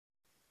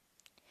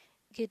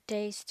Good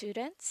day,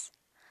 students.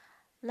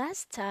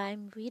 Last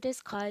time we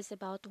discussed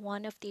about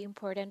one of the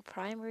important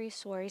primary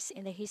source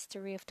in the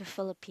history of the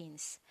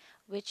Philippines,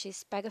 which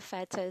is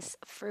Pagafetta's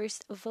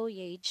first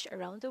voyage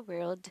around the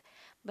world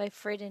by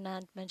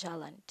Ferdinand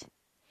Magellan.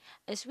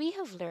 As we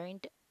have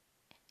learned,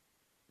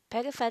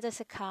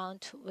 Pagafetta's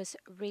account was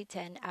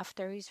written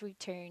after his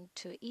return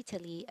to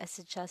Italy as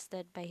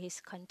suggested by his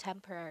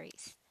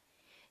contemporaries.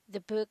 The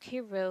book he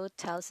wrote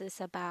tells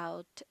us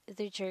about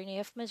the journey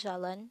of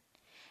Magellan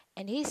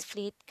and his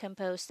fleet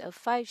composed of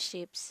 5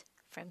 ships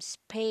from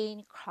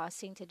Spain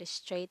crossing to the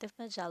Strait of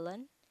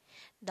Magellan,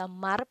 the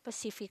Mar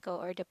Pacifico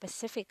or the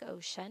Pacific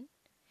Ocean,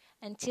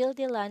 until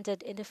they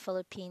landed in the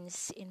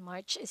Philippines in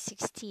March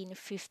 16,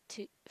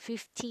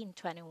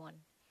 1521.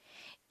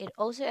 It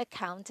also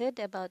accounted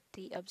about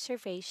the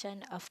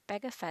observation of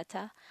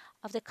Pegafetta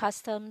of the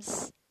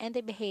customs and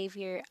the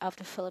behavior of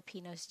the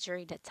Filipinos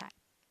during that time.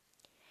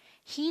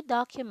 He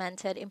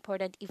documented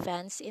important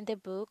events in the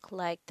book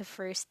like the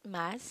first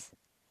Mass,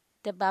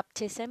 the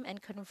baptism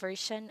and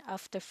conversion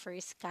of the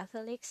first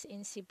Catholics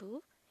in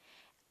Cebu,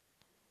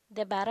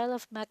 the Battle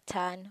of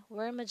Mactan,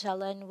 where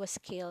Magellan was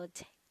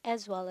killed,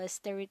 as well as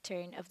the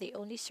return of the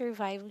only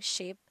surviving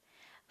ship,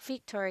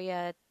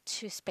 Victoria,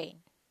 to Spain.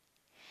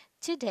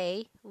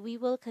 Today, we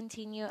will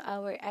continue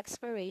our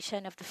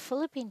exploration of the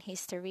Philippine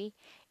history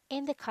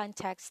in the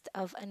context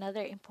of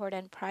another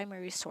important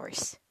primary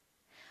source.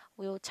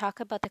 We will talk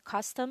about the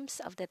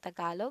customs of the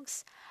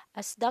Tagalogs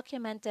as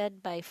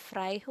documented by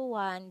Fray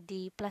Juan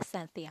de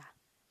Plasencia.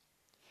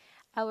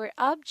 Our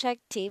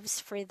objectives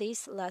for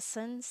these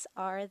lessons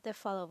are the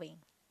following.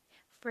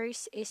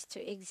 First is to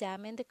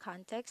examine the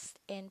context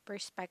and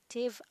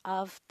perspective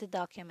of the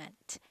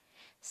document.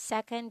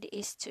 Second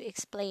is to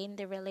explain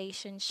the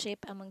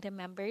relationship among the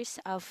members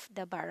of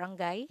the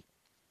barangay,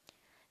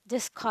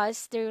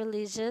 discuss the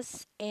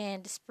religious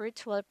and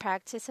spiritual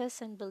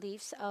practices and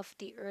beliefs of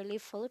the early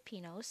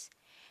Filipinos,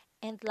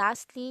 and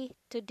lastly,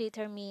 to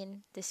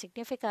determine the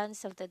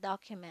significance of the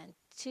document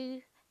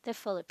to the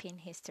Philippine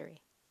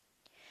history.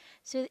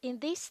 So, in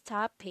this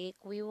topic,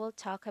 we will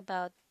talk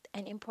about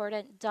an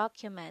important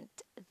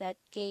document that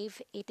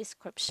gave a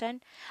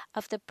description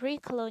of the pre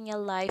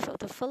colonial life of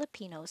the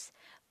Filipinos,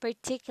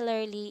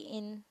 particularly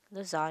in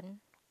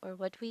Luzon, or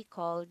what we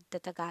call the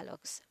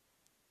Tagalogs.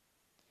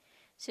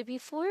 So,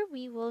 before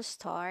we will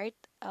start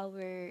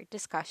our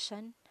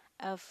discussion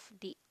of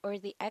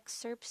the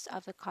excerpts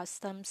of the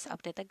customs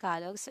of the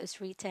Tagalogs as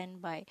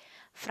written by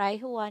Fray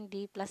Juan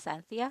de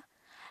Plasencia,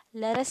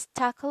 let us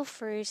tackle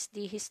first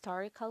the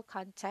historical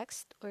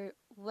context or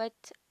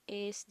what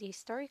is the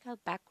historical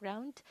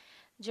background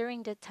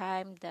during the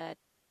time that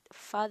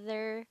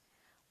Father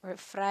or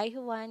Fray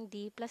Juan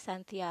de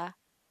Plasencia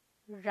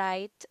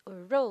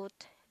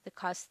wrote the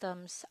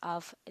customs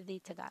of the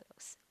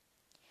Tagalogs.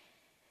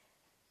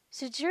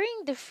 So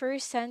during the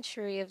first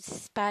century of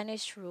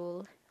Spanish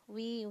rule,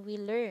 we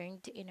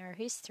learned in our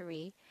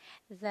history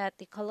that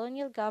the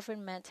colonial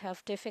government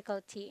have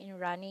difficulty in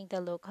running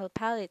the local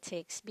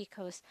politics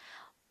because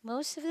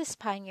most of the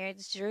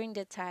Spaniards during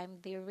the time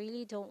they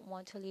really don't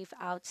want to live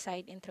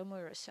outside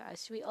Intramuros. So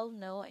as we all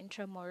know,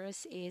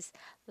 Intramuros is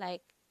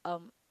like a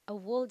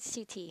walled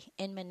city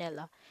in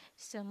Manila.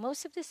 So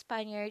most of the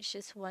Spaniards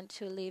just want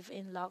to live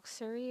in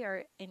luxury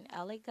or in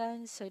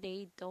elegance, so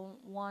they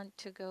don't want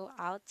to go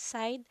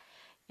outside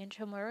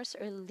Intramuros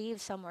or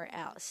live somewhere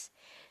else.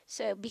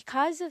 So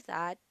because of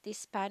that, the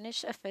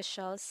Spanish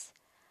officials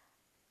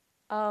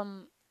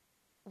um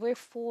were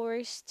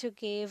forced to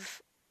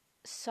give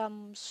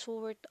some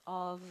sort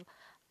of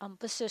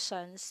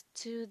positions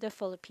to the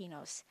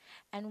Filipinos.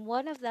 And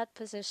one of that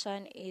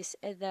position is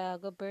the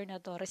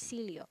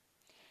Gobernadorcillo.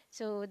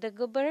 So the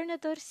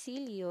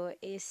Gobernadorcillo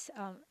is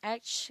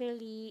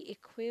actually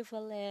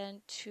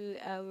equivalent to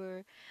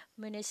our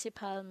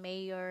municipal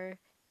mayor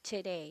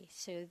today.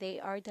 So they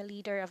are the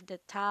leader of the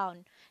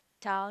town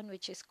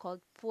which is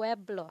called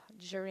Pueblo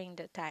during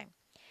the time.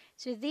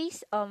 So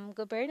these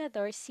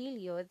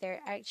Gobernadorcillo,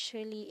 they're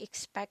actually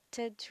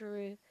expected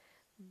to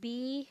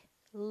be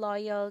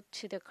loyal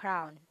to the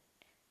crown,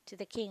 to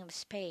the King of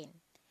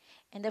Spain.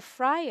 And the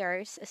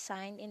friars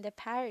assigned in the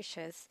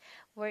parishes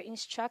were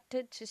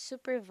instructed to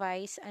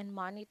supervise and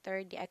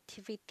monitor the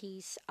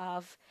activities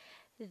of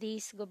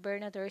these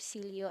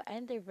Gobernadorcillo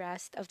and the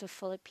rest of the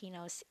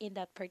Filipinos in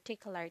that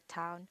particular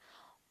town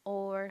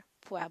or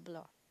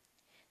pueblo.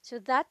 So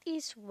that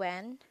is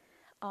when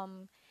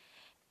um,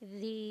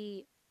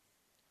 the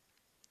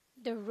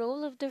the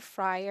role of the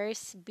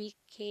friars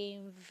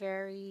became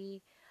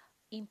very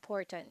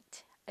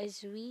important.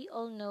 As we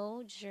all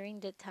know,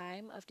 during the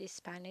time of the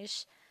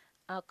Spanish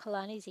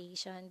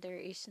colonization, there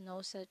is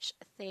no such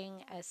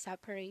thing as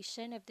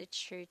separation of the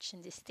church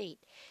and the state.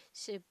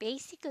 So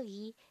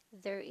basically,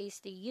 there is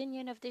the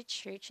union of the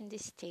church and the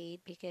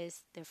state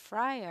because the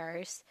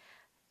friars,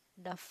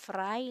 the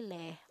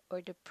fraile,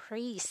 or the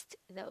priest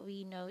that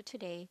we know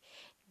today,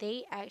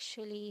 they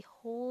actually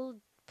hold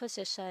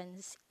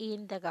positions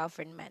in the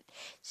government.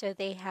 So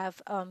they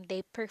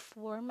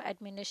perform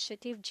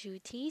administrative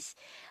duties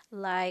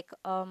like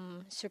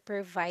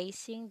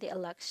supervising the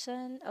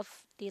election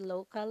of the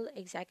local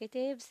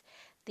executives.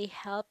 They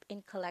help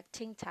in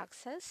collecting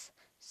taxes.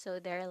 So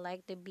they're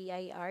like the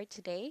BIR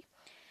today,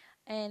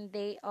 and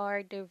they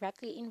are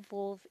directly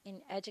involved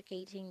in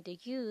educating the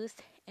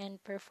youth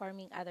and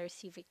performing other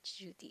civic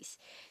duties.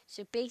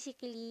 So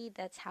basically,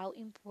 that's how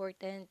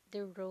important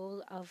the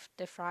role of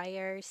the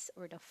friars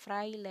or the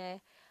fraile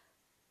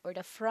or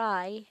the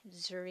fry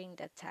during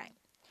that time.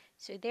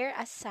 So they're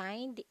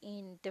assigned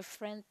in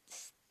different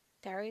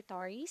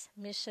territories,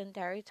 mission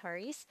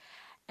territories,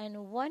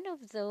 and one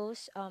of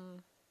those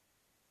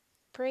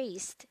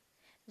priest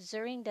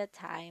during that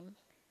time,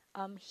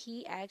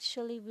 he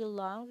actually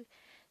belonged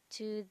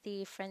to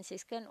the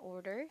Franciscan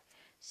order.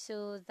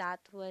 So that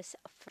was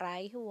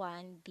Fray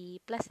Juan de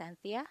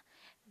Plasencia,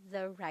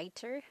 the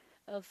writer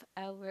of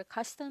our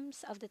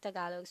Customs of the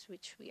Tagalogs,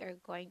 which we are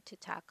going to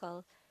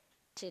tackle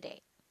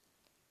today.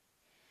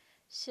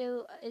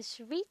 So it's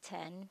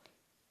written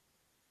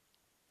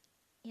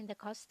in the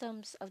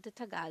Customs of the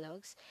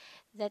Tagalogs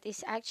that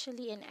is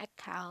actually an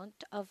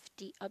account of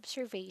the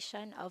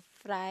observation of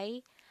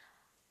Fray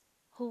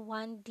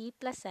Juan de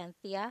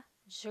Plasencia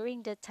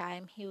during the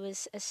time he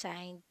was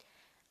assigned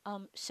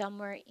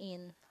somewhere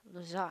in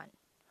Luzon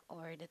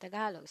or the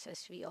Tagalogs,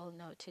 as we all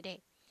know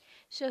today.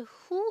 So,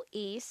 who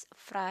is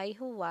Fray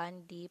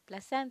Juan de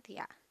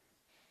Plasencia,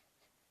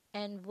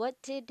 and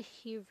what did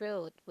he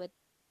wrote? What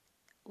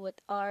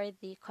are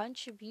the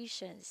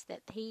contributions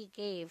that he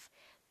gave,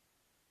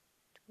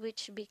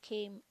 which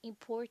became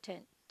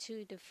important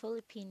to the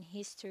Philippine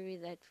history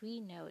that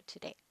we know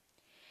today?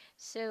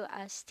 So,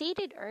 as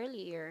stated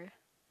earlier,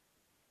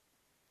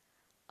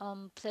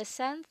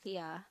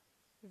 Plasencia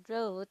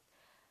wrote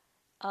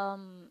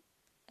um,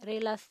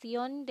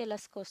 Relación de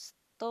las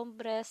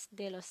Costumbres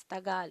de los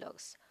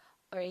Tagalogs,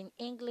 or in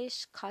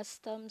English,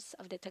 Customs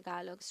of the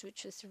Tagalogs,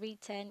 which was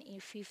written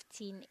in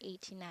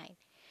 1589.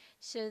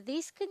 So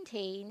these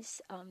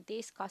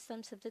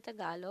Customs of the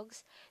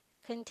Tagalogs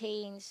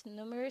contains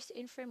numerous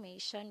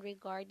information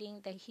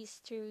regarding the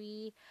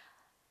history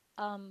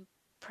um,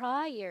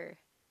 prior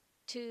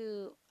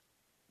to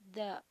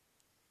the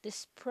the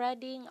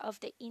spreading of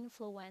the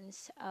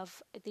influence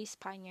of the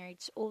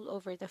Spaniards all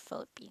over the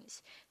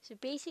Philippines. So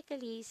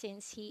basically,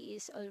 since he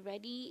is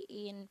already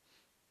in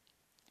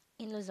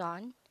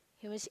Luzon,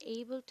 he was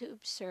able to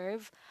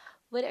observe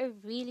what are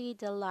really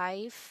the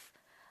life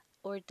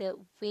or the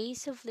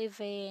ways of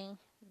living,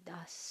 the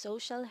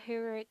social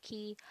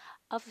hierarchy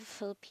of the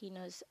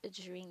Filipinos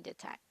during the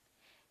time.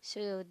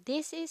 So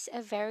this is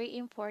a very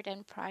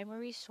important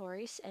primary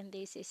source, and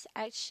this is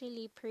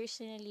actually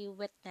personally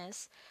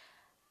witnessed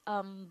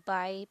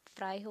by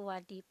Fray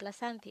Juan de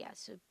Placentia.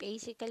 So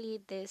basically,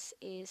 this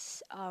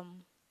is a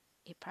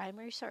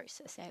primary source,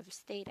 as I've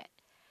stated.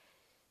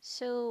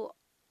 So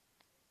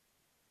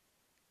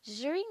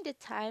during the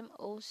time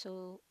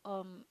also,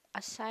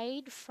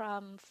 aside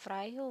from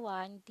Fray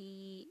Juan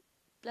de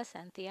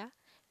Placentia,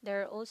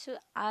 there are also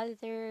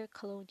other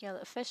colonial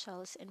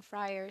officials and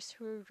friars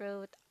who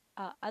wrote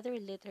other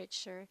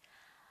literature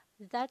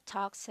that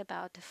talks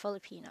about the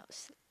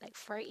Filipinos. Like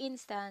for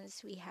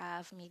instance, we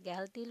have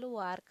Miguel de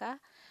Luarca.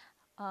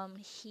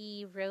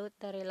 He wrote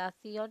the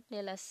Relación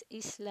de las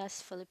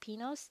Islas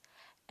Filipinos,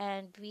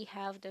 and we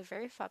have the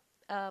very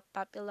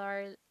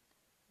popular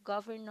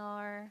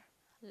Governor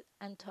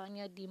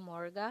Antonio de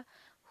Morga,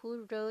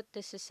 who wrote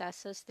the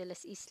Sucesos de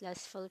las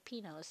Islas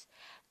Filipinos,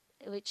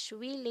 which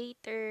we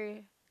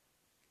later,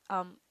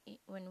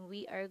 when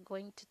we are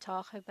going to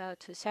talk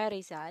about Jose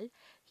Rizal,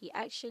 he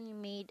actually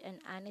made an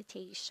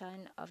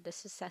annotation of the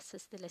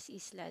Sucesos de las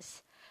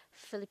Islas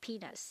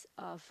Filipinas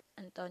of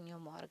Antonio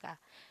Morga.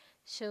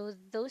 So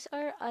those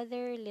are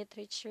other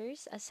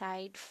literatures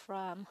aside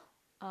from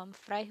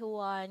Fray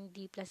Juan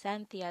de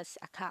Placentia's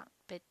account.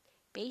 But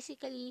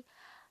basically,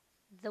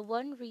 the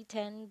one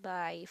written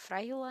by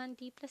Fray Juan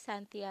de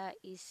Placentia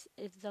is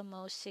the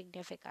most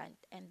significant,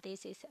 and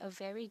this is a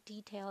very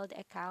detailed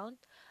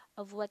account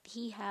of what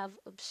he have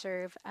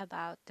observed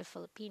about the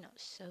Filipinos.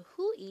 So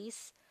who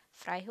is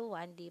Fray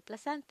Juan de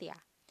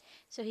Placentia?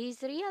 So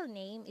his real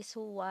name is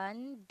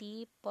Juan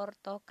de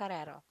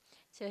Portocarrero.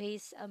 So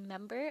he's a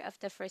member of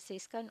the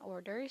Franciscan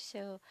order.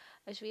 So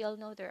as we all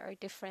know, there are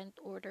different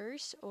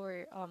orders,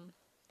 or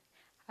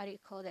how do you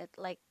call that?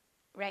 Like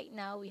right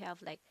now we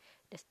have like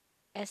the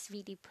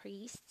SVD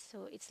priest.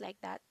 So it's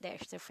like that.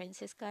 There's the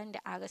Franciscan,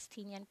 the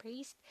Augustinian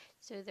priest.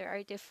 So there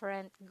are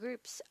different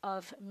groups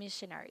of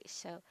missionaries.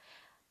 So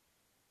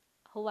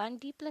Juan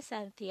de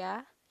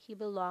Placentia, he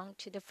belonged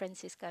to the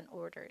Franciscan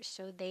order.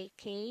 So they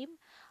came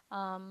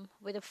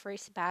with the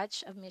first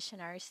batch of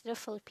missionaries to the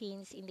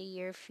Philippines in the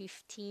year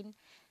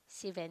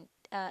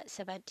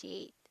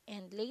 1578.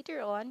 And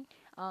later on,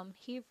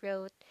 he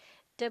wrote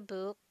the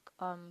book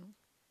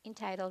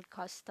entitled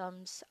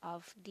Customs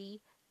of the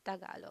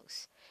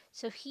Tagalogs.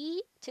 So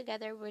he,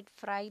 together with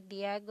Fray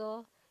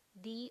Diego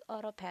de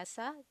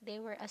Oropesa, they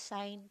were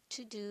assigned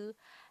to do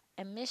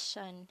a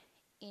mission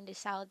in the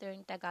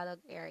southern Tagalog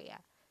area.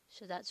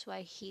 So that's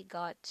why he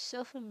got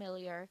so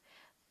familiar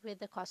with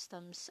the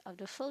customs of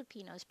the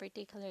Filipinos,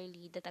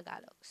 particularly the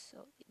Tagalogs.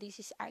 So this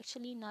is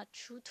actually not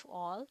true to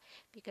all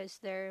because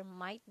there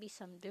might be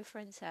some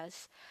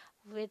differences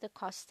with the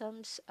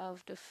customs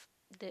of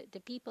the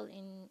people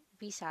in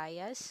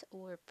Visayas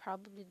or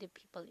probably the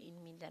people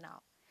in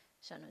Mindanao,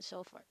 so on and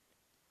so forth.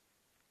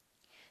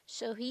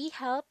 So he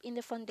helped in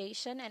the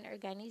foundation and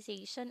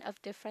organization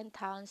of different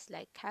towns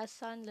like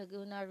Quezon,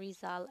 Laguna,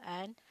 Rizal,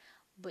 and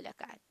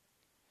Bulacan.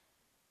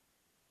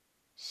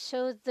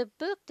 So the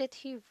book that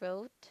he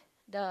wrote,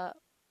 the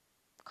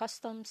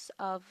Customs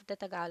of the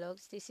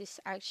Tagalogs, this is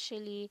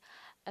actually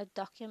a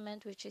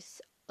document which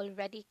is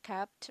already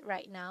kept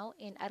right now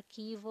in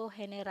Archivo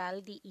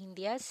General de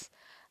Indias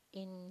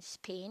in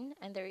Spain,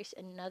 and there is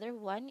another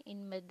one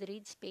in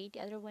Madrid, Spain. The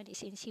other one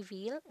is in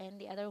Seville, and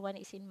the other one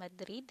is in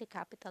Madrid, the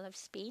capital of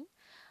Spain.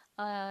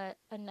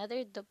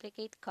 Another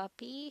duplicate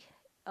copy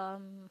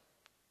um,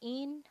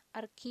 in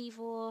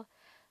Archivo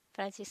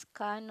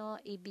Franciscano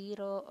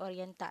Ibero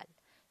Oriental.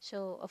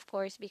 So of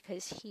course,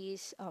 because he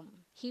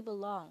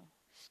belongs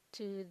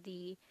to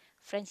the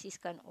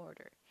Franciscan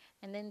order,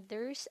 and then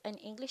there's an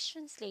English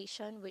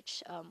translation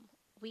which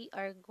we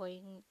are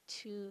going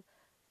to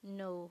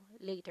know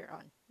later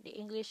on. The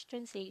English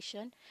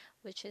translation,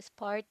 which is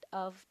part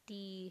of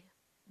the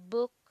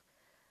book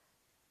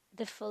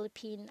The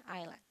Philippine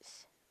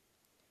Islands.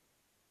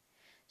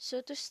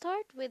 So to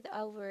start with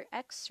our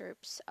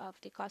excerpts of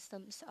the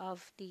customs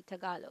of the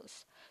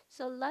Tagalos,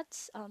 so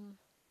let's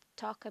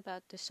talk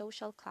about the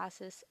social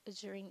classes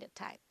during the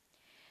time.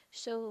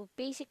 So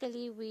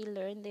basically, we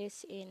learned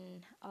this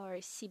in our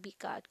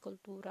Civica at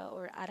Kultura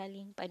or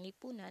Araling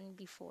Panipunan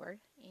before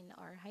in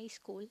our high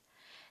school,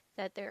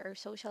 that there are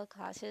social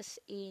classes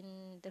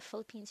in the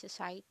Philippine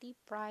society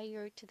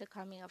prior to the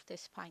coming of the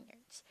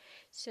Spaniards.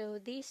 So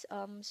these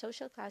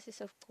social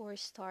classes, of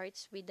course,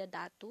 starts with the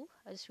datu.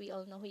 As we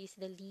all know, he is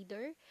the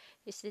leader,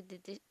 he's the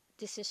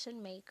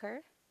decision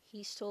maker.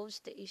 He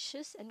solves the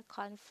issues and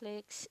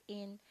conflicts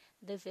in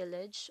the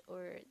village,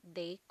 or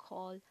they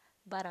call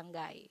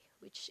barangay,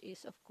 which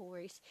is, of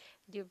course,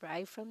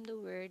 derived from the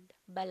word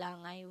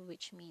balangay,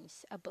 which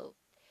means a boat.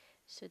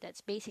 So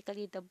that's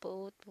basically the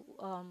boat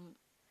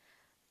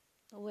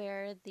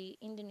where the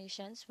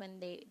Indonesians, when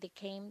they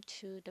came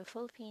to the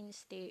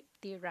Philippines, they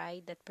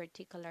ride that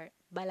particular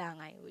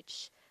balangay,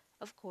 which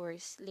of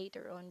course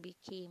later on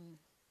became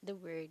the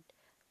word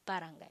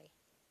barangay.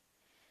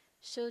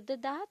 So the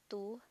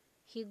datu,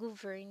 he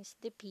governs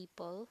the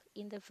people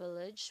in the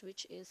village,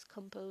 which is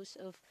composed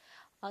of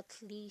at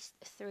least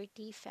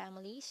 30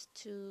 families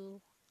to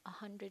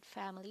 100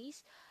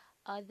 families.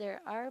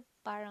 There are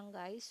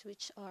barangays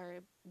which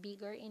are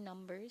bigger in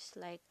numbers,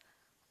 like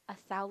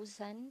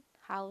 1,000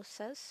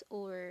 houses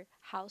or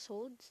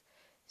households.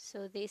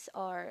 So these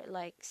are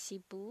like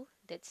Cebu,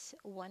 that's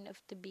one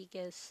of the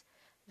biggest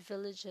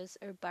villages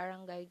or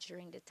barangay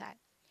during the time.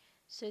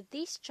 So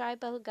this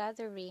tribal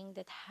gathering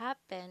that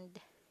happened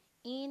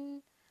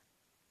in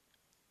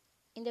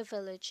in the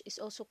village is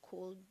also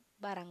called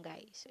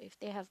barangay. So if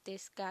they have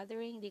this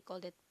gathering, they call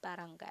it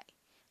barangay.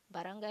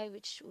 Barangay,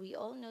 which we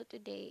all know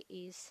today,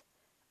 is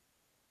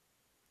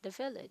the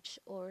village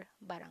or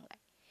barangay.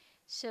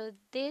 So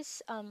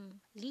this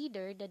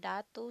leader, the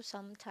dato,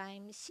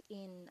 sometimes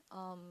in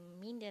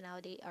Mindanao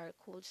they are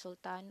called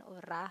sultan or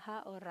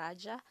raja or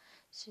raja.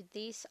 So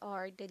these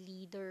are the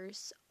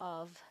leaders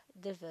of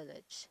the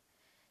village.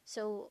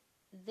 So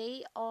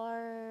they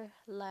are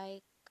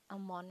like a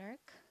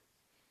monarch.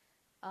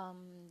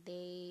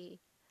 They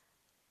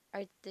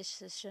are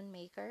decision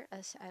maker,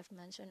 as I've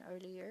mentioned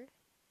earlier.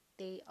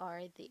 They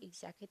are the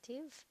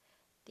executive.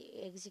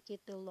 They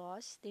execute the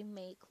laws, they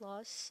make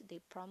laws,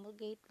 they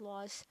promulgate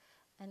laws,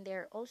 and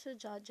they're also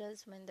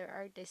judges when there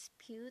are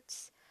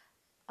disputes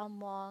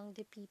among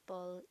the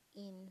people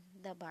in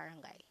the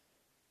barangay.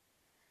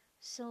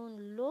 So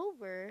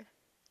lower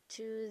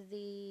to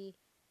the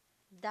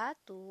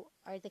datu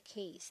are the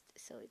caste.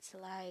 So it's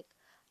like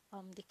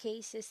the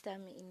caste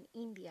system in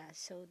India.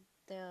 So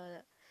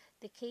the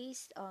the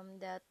caste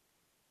that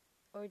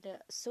or the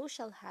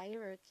social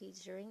hierarchy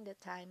during the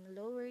time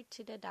lower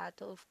to the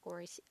datu, of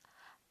course,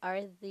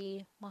 are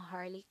the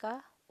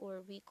Maharlika,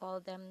 or we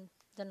call them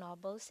the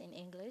nobles in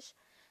English.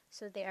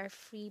 So they are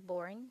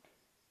freeborn.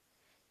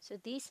 So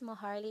these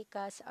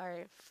Maharlikas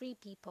are free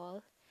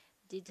people.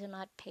 They do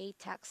not pay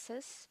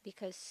taxes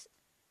because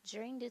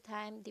during the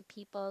time the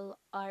people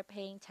are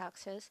paying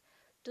taxes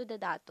to the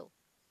dato.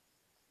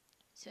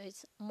 So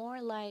it's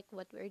more like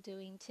what we're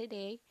doing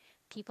today.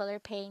 People are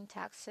paying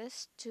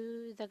taxes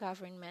to the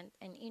government,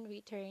 and in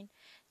return,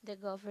 the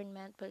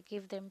government will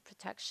give them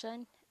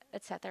protection,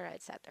 etc.,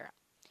 etc.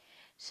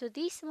 So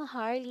these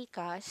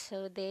Maharlikas,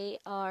 so they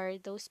are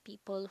those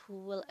people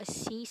who will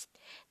assist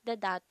the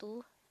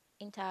Datu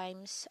in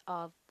times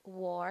of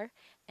war,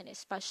 and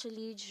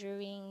especially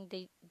during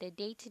the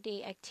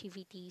day-to-day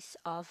activities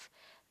of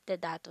the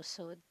Datu.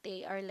 So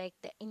they are like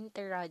the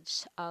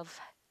entourage of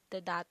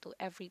the Datu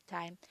every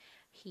time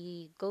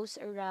he goes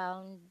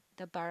around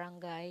the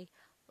barangay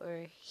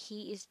or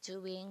he is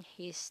doing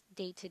his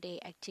day-to-day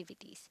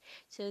activities.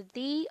 So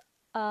the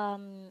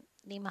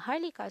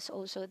Maharlikas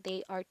also,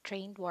 they are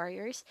trained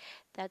warriors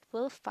that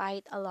will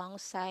fight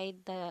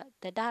alongside the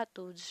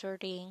Datu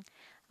during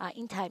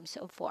in times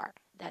of war.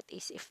 That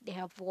is, if they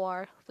have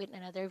war with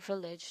another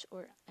village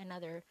or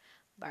another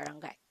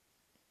barangay.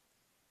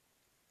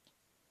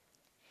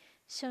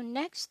 So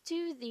next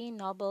to the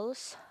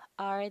nobles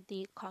are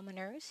the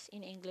commoners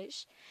in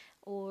English,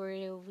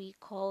 or we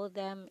call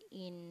them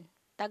in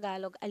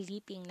Tagalog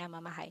aliping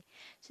namamahay.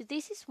 So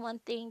this is one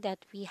thing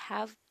that we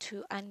have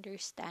to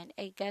understand.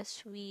 I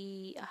guess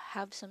we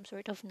have some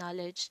sort of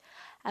knowledge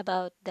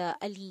about the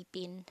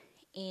alipin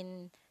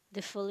in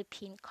the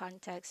Philippine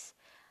context,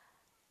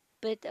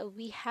 but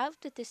we have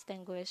to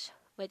distinguish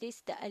what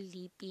is the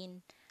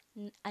aliping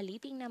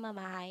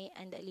namamahay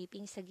and the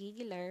aliping sa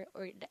gigilar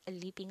or the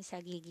aliping sa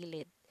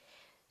gigilid.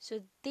 So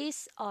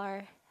these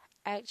are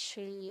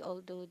actually,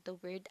 although the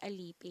word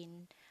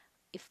alipin,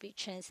 if we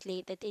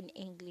translate it in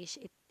English,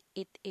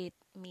 it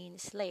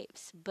means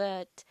slaves.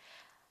 But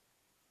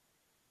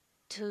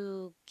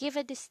to give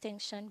a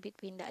distinction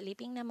between the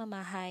aliping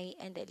namamahay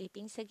and the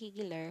aliping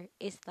sagigilar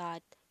is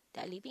that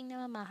the aliping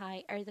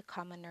namamahay are the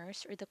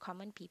commoners or the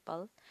common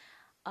people.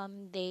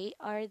 They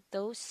are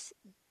those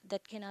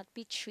that cannot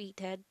be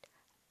treated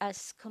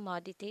as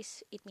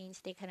commodities. It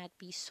means they cannot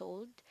be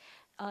sold.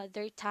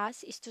 Their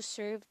task is to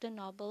serve the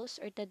nobles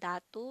or the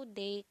datu.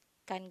 They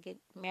can get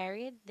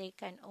married. They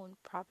can own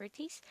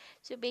properties.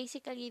 So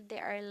basically, they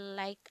are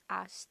like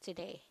us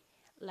today,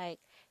 like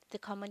the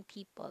common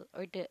people,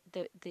 or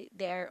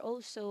they are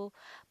also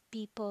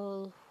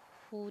people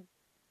who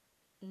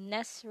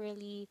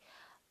necessarily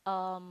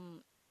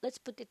let's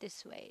put it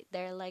this way,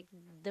 they're like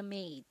the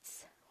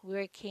maids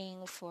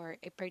working for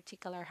a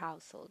particular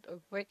household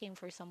or working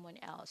for someone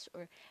else,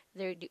 or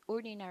they're the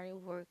ordinary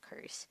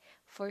workers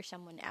for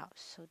someone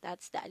else. So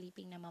that's the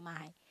aliping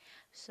namamahay.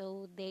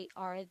 So they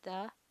are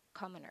the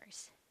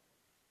commoners.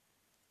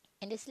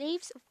 And the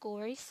slaves, of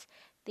course,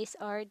 these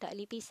are the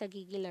alipi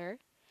sagigilar.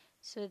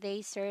 So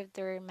they serve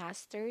their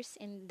masters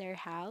in their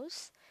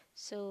house.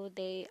 So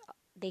they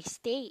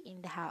stay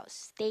in the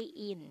house, stay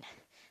in.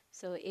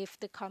 So if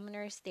the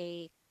commoners,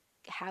 they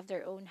have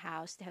their own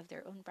house, they have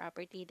their own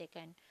property, they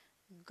can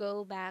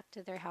go back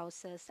to their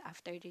houses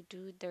after they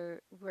do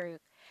their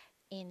work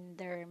in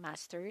their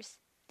masters.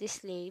 The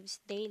slaves,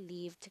 they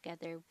live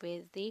together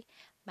with the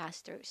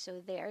masters. So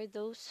they are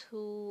those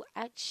who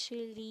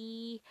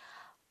actually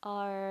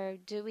are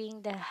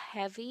doing the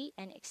heavy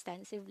and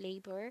extensive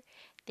labor.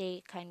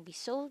 They can be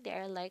sold. They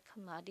are like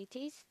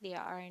commodities. They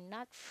are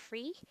not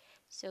free.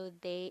 So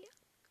they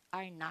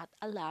are not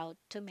allowed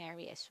to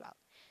marry as well.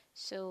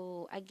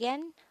 So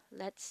again,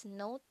 let's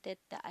note that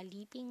the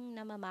aliping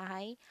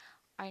namamahay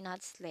are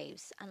not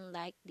slaves,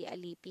 unlike the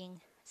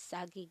aliping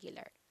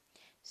sagigilar.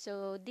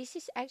 So this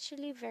is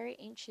actually very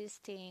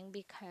interesting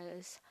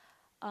because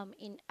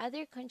in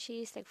other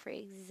countries, like for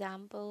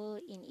example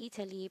in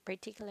Italy,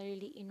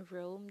 particularly in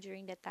Rome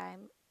during the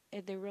time,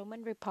 the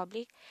Roman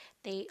Republic,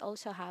 they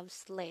also have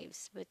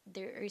slaves, but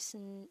there is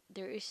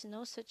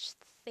no such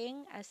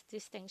thing as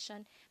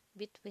distinction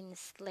between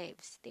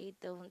slaves. They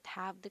don't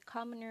have the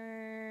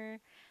commoner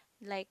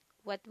like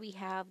what we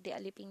have, the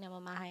aliping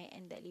namamahay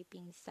and the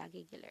aliping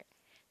sagigilar.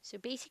 So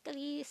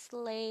basically,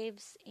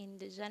 slaves in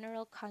the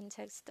general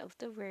context of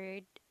the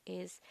word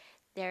is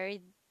they're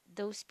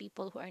those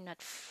people who are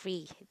not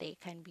free. They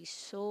can be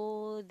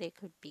sold, they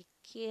could be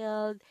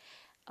killed.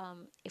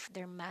 If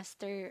their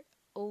master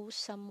owes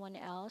someone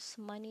else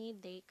money,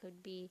 they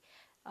could be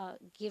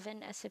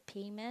given as a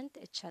payment,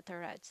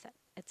 etc., etc.,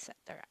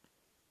 etc.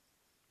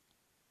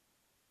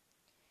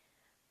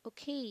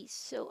 Okay,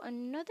 so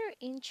another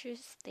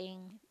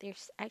interesting,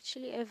 there's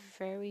actually a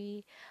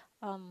very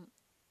um,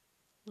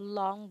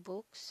 long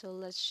book, so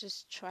let's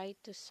just try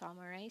to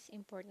summarize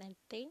important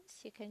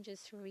things. You can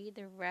just read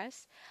the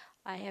rest.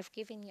 I have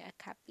given you a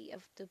copy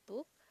of the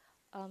book.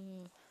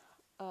 Um,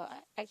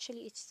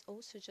 Actually, it's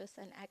also just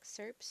an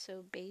excerpt,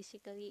 so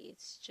basically,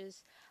 it's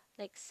just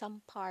like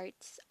some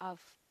parts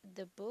of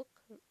the book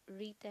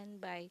written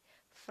by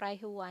Fray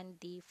Juan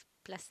de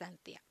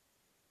Placentia.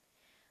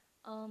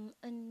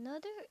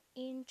 Another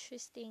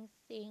interesting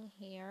thing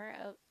here,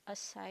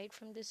 aside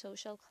from the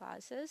social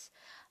classes,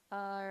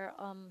 are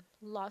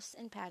laws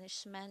and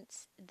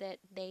punishments that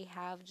they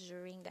have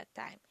during that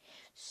time.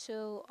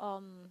 So,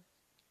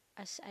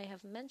 as I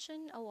have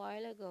mentioned a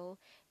while ago,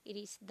 it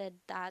is the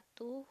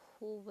datu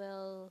who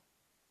will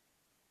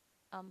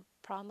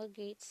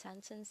promulgate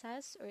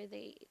sentences, or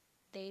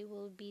they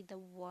will be the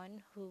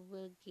one who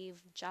will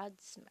give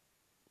judgment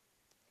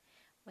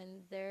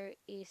when there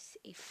is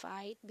a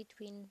fight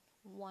between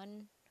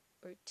one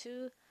or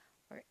two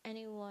or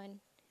anyone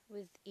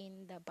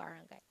within the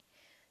barangay.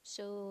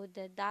 So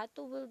the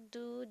dato will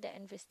do the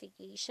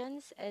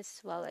investigations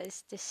as well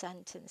as the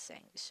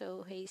sentencing.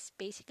 So he's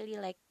basically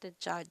like the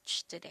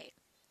judge today,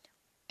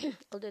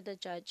 although the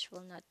judge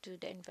will not do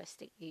the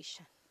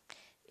investigation.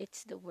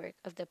 It's the work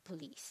of the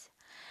police.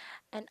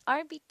 An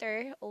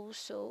arbiter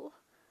also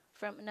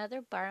from another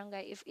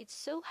barangay, if it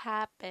so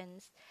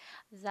happens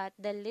that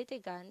the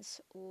litigants,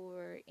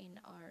 or in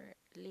our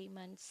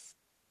layman's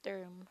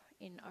term,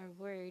 in our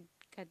word,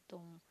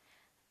 katong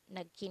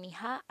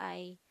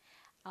nagkinihaay,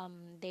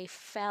 they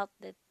felt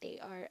that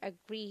they are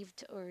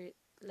aggrieved, or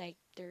like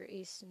there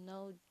is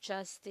no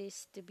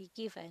justice to be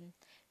given,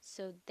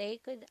 so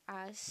they could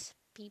ask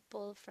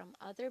people from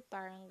other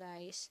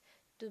barangays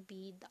to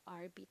be the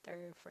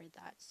arbiter for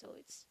that. So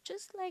it's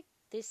just like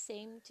the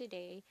same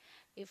today.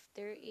 If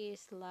there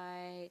is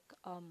like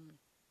a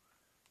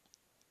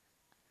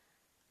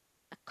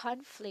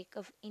conflict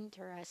of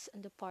interest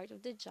on the part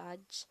of the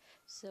judge,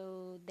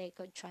 so they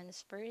could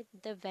transfer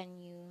the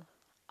venue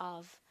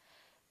of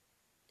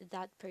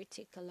that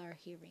particular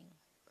hearing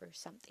or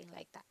something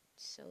like that,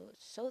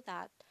 so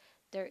that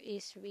there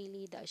is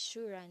really the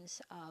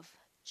assurance of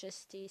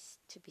justice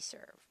to be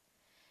served.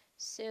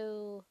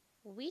 So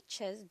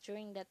witches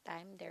during that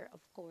time there,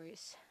 of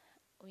course,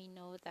 we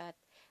know that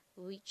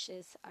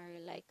witches are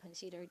like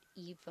considered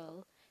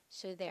evil,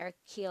 so they are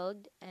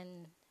killed,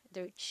 and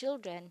their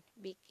children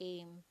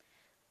became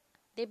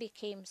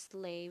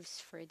slaves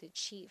for the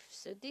chief.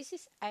 So this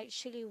is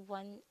actually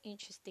one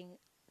interesting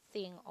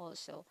thing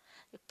also.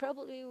 You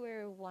probably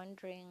were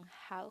wondering,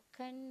 how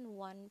can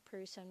one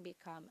person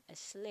become a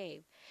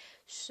slave?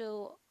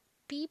 So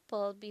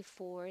people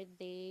before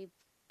they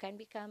can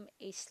become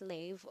a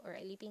slave or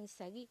a living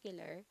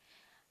sagikiller,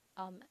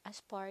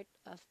 as part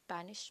of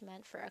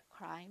punishment for a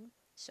crime.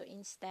 So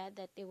instead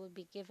that they will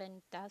be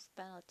given death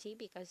penalty,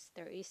 because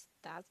there is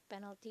death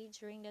penalty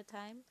during the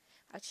time.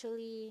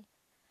 Actually,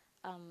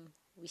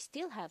 we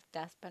still have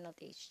death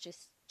penalty. It's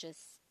just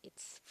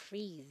it's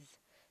freeze.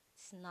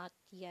 It's not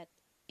yet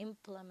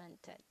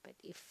implemented. But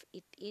if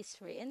it is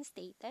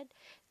reinstated,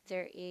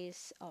 there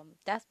is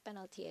death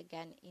penalty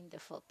again in the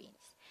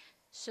Philippines.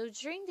 So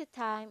during the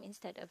time,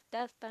 instead of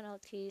death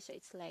penalty, so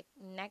it's like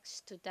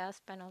next to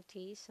death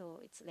penalty. So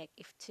it's like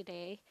if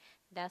today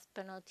death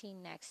penalty,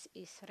 next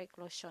is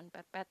reclusion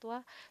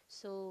perpetua.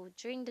 So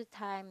during the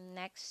time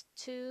next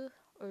to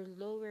or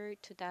lower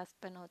to death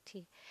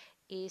penalty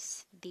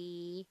is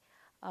the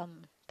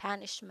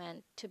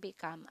punishment to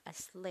become a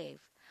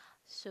slave.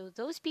 So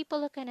those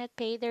people who cannot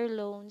pay their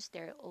loans,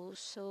 they're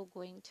also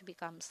going to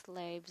become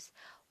slaves,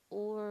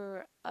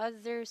 or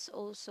others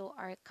also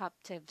are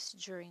captives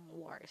during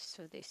wars.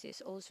 So this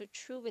is also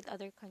true with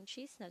other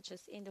countries, not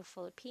just in the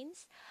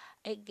Philippines.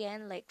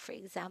 Again, like for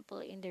example,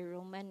 in the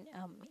Roman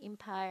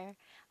Empire,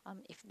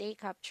 if they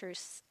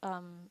captures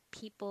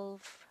people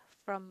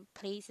from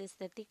places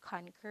that they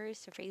conquer,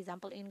 so for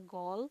example in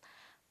Gaul,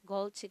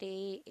 Gaul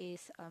today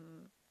is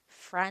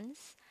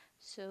France.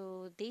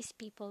 So these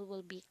people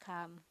will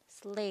become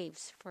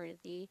slaves for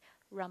the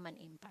Roman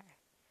Empire.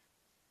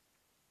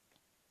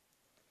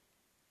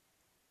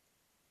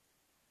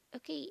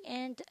 Okay,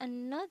 and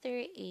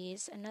another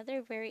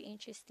very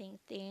interesting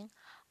thing.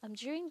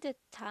 During the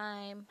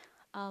time,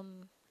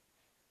 um,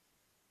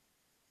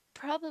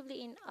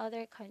 probably in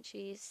other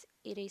countries,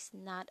 it is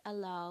not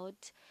allowed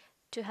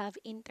to have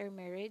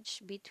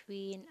intermarriage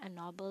between a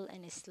noble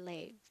and a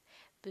slave.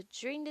 But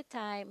during the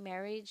time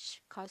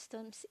marriage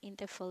customs in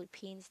the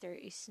Philippines, there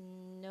is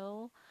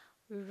no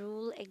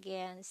rule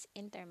against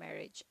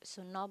intermarriage.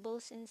 So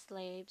nobles and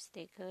slaves,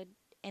 they could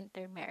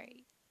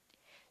intermarry.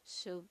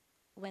 So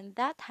when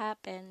that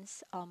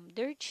happens,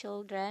 their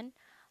children,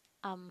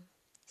 um,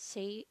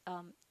 say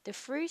the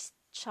first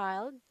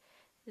child,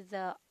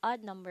 the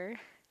odd number,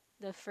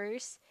 the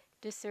first,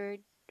 the third,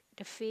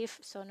 the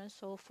fifth, so on and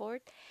so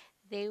forth,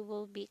 they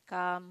will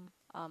become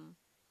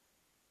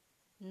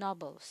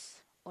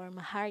nobles or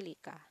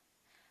maharlika.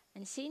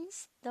 And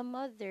since the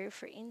mother,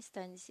 for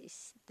instance,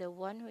 is the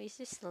one who is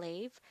a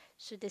slave,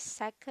 so the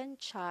second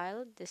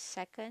child, the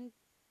second,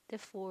 the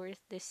fourth,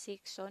 the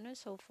sixth, so on and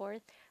so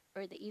forth,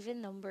 or the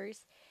even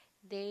numbers,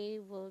 they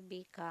will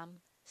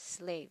become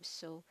slaves.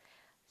 So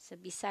sa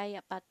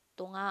Bisaya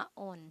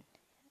patungaon,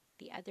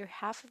 the other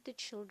half of the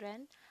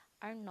children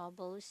are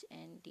nobles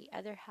and the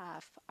other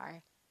half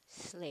are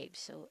slaves.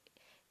 So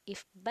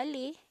if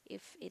bali,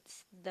 if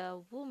it's the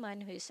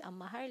woman who is a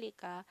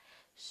maharlika,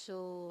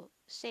 so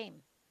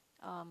same.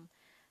 Um,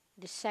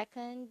 the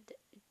second,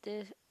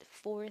 the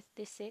fourth,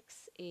 the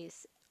sixth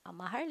is a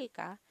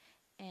maharlika,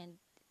 and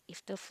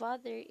if the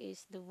father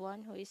is the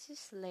one who is a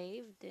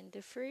slave, then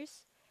the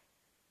first,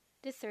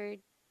 the third,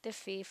 the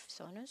fifth,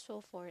 so on and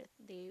so forth,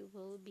 they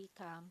will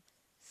become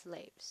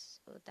slaves.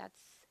 So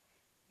that's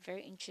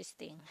very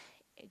interesting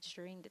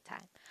during the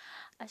time.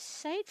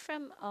 Aside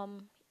from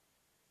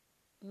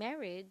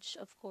marriage,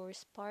 of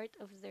course, part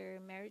of their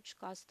marriage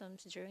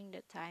customs during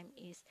that time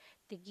is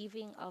the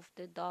giving of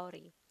the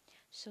dowry.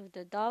 So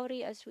the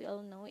dowry, as we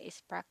all know,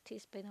 is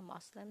practiced by the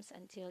Muslims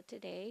until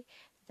today.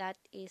 That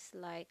is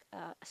like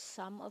a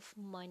sum of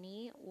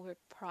money or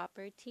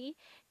property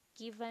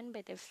given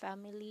by the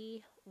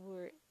family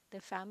or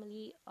the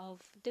family of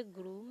the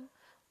groom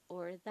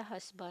or the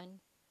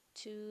husband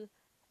to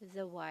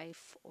the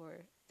wife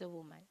or the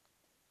woman.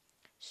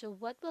 So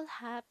what will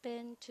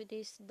happen to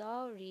this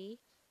dowry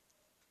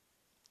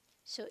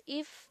So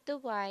if the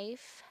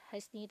wife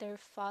has neither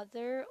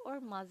father or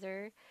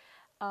mother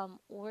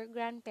or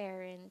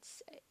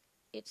grandparents,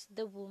 it's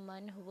the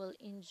woman who will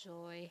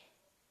enjoy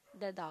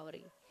the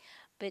dowry.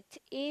 But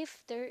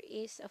if there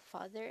is a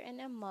father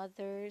and a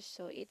mother,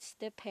 so it's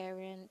the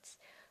parents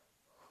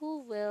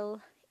who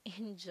will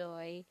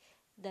enjoy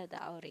the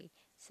dowry.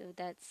 So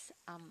that's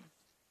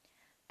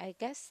I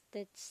guess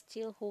that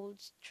still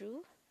holds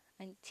true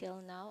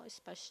until now,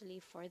 especially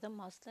for the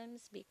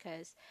Muslims,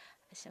 because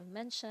as I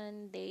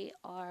mentioned, they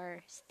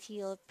are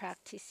still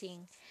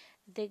practicing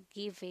the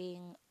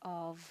giving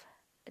of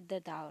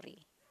the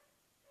dowry.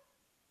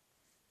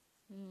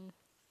 Mm,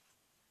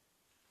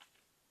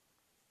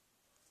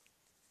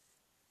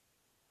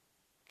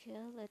 okay,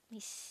 let me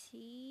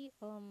see.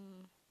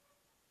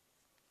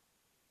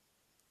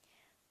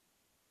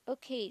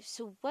 Okay,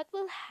 so what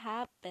will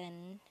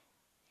happen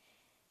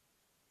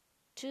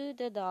to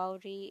the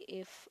dowry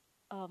if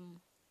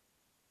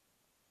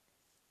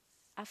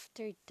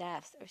after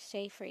death, or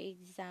say for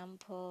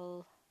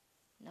example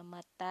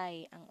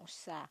namatay ang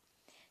usa.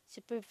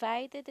 So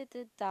provided that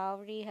the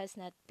dowry has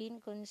not been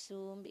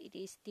consumed, it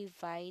is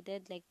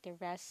divided like the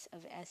rest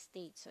of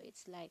estate. So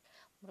it's like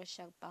mura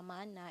siyang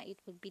pamana, it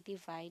would be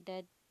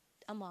divided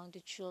among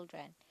the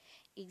children,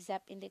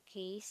 except in the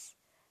case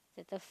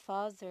that the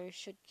father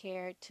should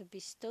care to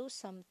bestow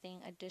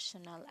something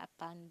additional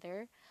upon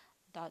their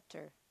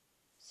daughter.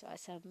 So,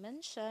 as I've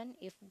mentioned,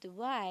 if the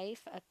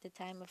wife at the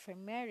time of her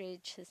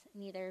marriage has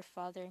neither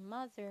father,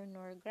 mother,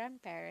 nor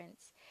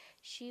grandparents,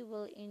 she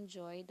will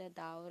enjoy the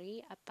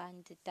dowry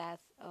upon the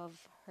death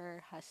of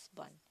her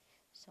husband.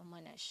 So,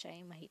 mana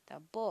siya'y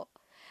mahitabo.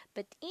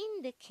 But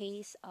in the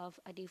case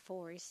of a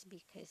divorce,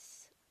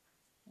 because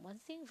one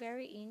thing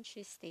very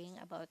interesting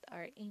about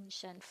our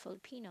ancient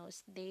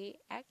Filipinos, they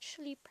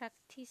actually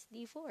practice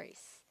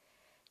divorce.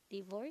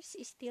 Divorce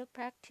is still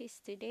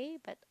practiced today,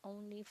 but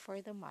only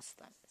for the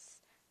Muslims,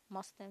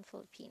 Muslim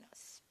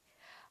Filipinos.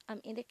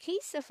 In the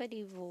case of a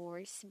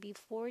divorce,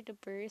 before the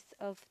birth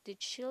of the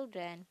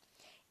children,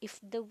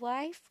 if the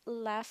wife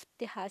left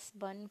the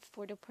husband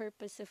for the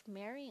purpose of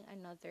marrying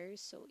another,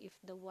 so if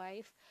the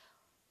wife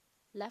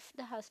left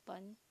the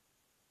husband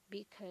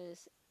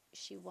because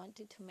she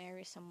wanted to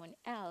marry someone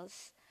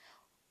else,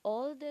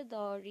 all the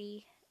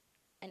dowry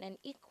and an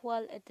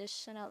equal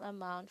additional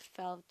amount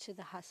fell to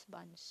the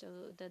husband.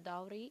 So the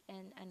dowry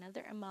and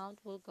another amount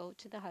will go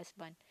to the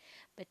husband.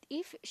 But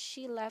if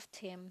she left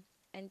him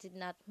and did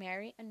not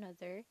marry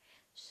another,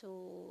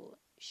 so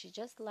she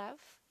just left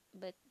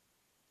but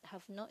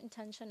have no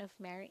intention of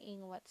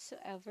marrying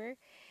whatsoever,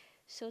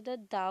 so the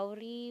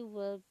dowry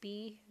will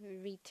be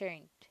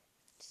returned.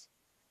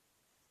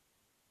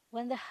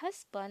 When the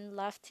husband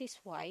left his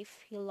wife,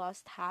 he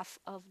lost half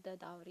of the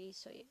dowry.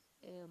 So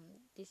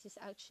this is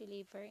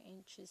actually very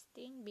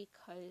interesting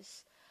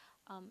because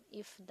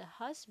if the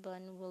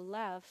husband will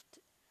left,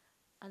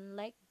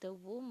 unlike the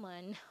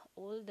woman,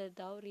 all the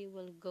dowry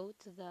will go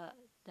to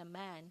the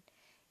man.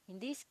 In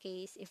this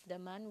case, if the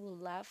man will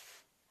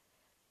left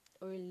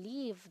or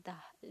leave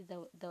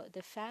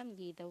the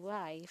family, the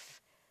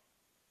wife,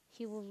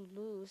 he will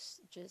lose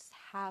just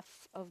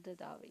half of the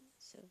dowry.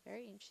 So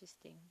very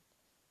interesting.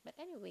 But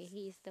anyway,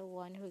 he is the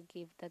one who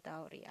gave the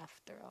dowry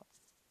after all.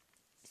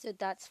 So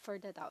that's for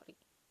the dowry.